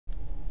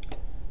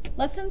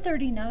Lesson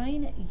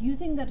 39,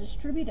 using the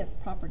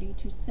distributive property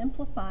to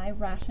simplify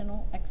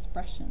rational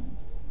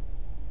expressions.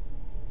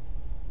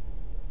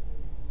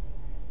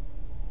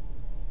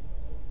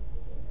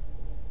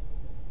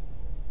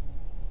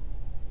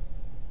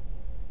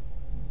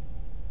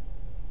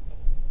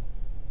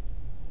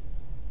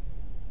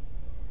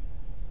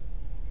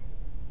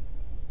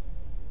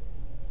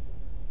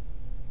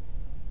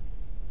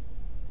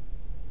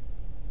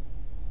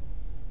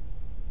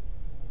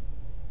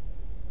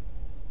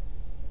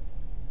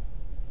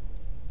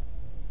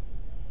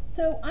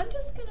 So I'm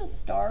just going to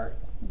start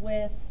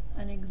with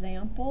an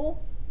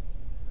example.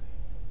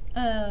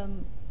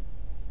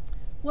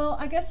 Well,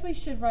 I guess we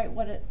should write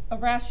what a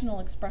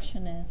rational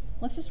expression is.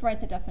 Let's just write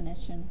the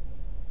definition.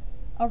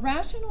 A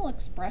rational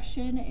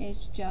expression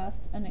is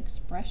just an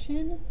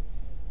expression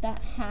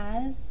that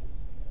has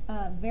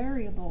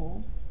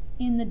variables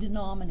in the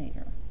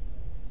denominator.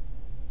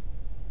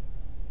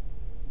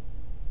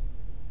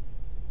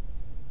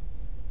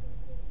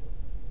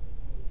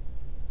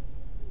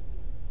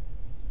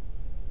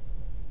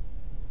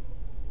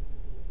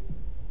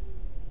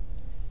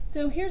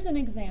 So here's an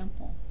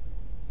example.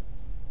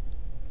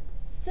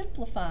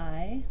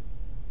 Simplify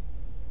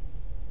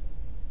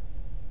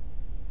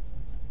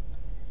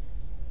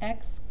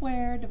x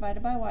squared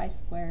divided by y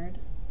squared,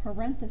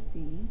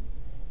 parentheses,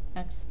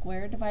 x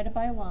squared divided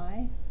by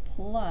y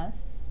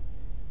plus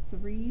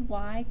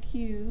 3y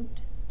cubed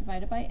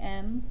divided by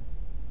m,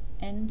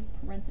 end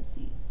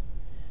parentheses.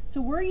 So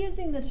we're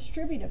using the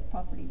distributive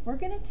property. We're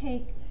going to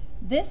take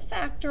this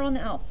factor on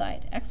the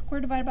outside, x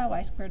squared divided by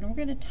y squared, and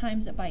we're going to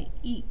times it by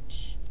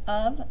each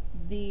of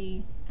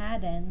the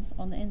addends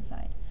on the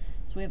inside.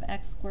 So we have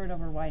x squared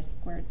over y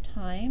squared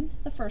times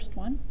the first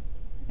one,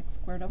 x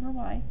squared over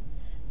y.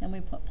 Then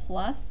we put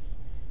plus,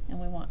 and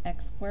we want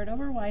x squared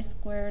over y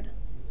squared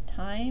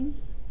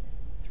times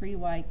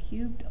 3y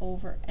cubed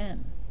over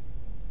m.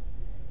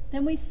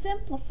 Then we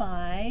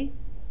simplify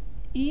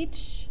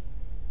each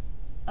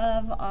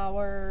of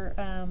our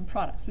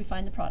products. We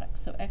find the products.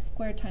 So x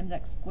squared times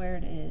x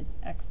squared is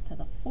x to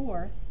the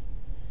fourth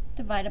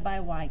divided by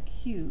y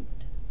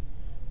cubed.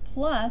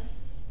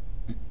 Plus,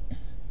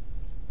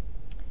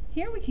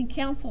 here we can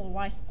cancel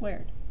y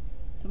squared.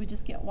 So we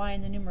just get y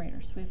in the numerator.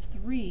 So we have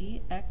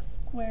 3x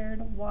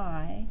squared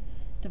y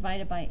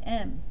divided by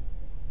m.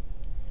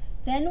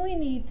 Then we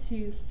need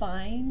to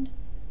find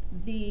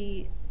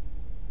the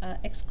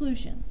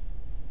exclusions.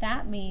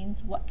 That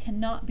means what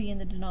cannot be in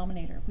the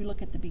denominator. We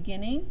look at the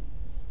beginning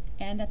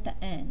and at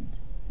the end.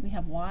 We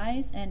have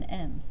y's and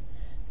m's.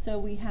 So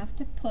we have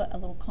to put a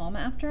little comma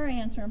after our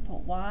answer and put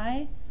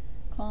y,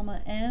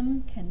 comma,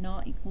 m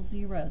cannot equal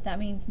 0. That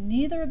means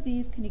neither of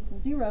these can equal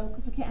 0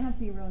 because we can't have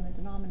 0 in the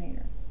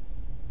denominator.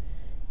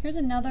 Here's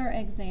another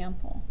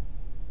example.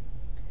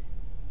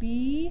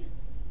 B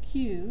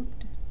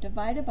cubed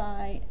divided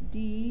by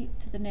d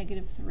to the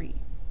negative 3,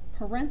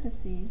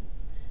 parentheses,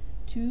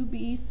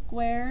 2b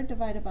squared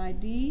divided by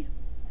d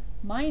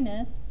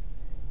minus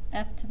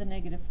f to the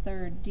negative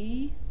third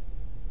d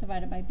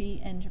divided by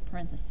b, end your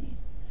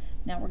parentheses.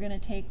 Now we're going to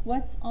take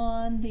what's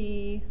on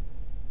the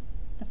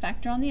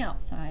factor on the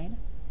outside.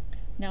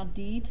 Now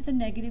d to the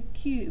negative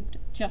cubed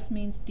just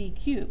means d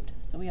cubed.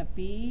 So we have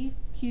b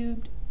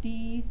cubed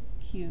d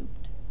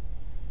cubed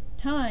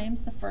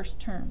times the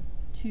first term,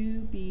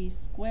 2b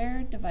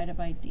squared divided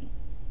by d.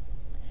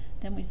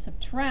 Then we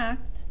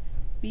subtract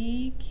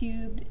b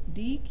cubed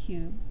d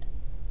cubed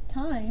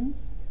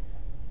times,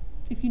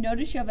 if you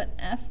notice you have an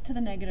f to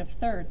the negative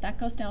third, that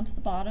goes down to the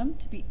bottom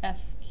to be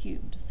f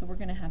cubed. So we're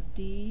going to have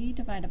d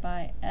divided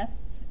by f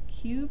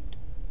cubed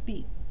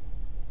b.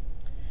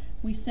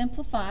 We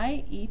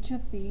simplify each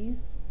of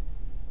these,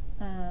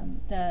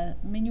 the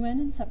minuend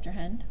and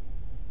subtrahend.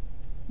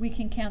 We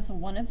can cancel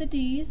one of the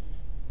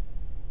d's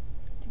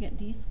to get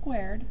d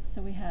squared.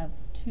 So we have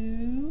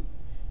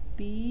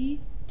 2b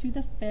to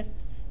the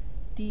fifth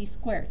d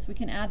squared. So we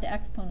can add the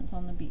exponents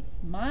on the b's.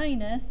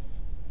 Minus,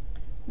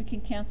 we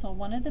can cancel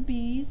one of the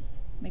b's,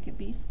 make it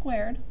b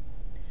squared.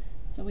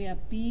 So we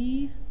have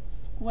b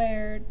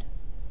squared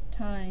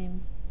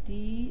times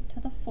d to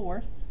the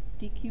fourth,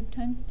 d cubed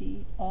times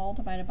d, all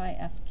divided by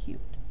f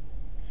cubed.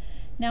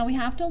 Now we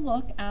have to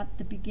look at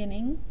the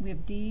beginning. We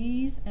have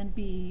d's and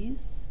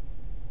b's,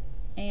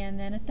 and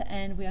then at the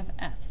end we have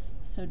f's.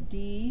 So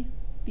d,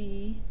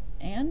 b,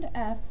 and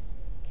f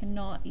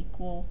cannot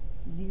equal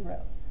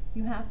 0.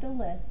 You have to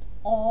list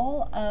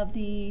all of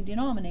the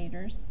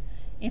denominators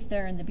if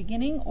they're in the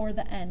beginning or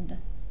the end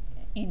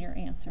in your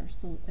answer,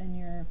 so in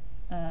your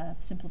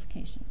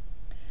simplification.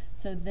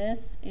 So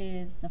this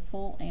is the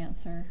full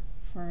answer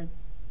for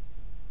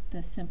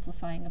the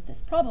simplifying of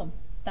this problem.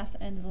 That's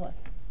the end of the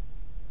lesson.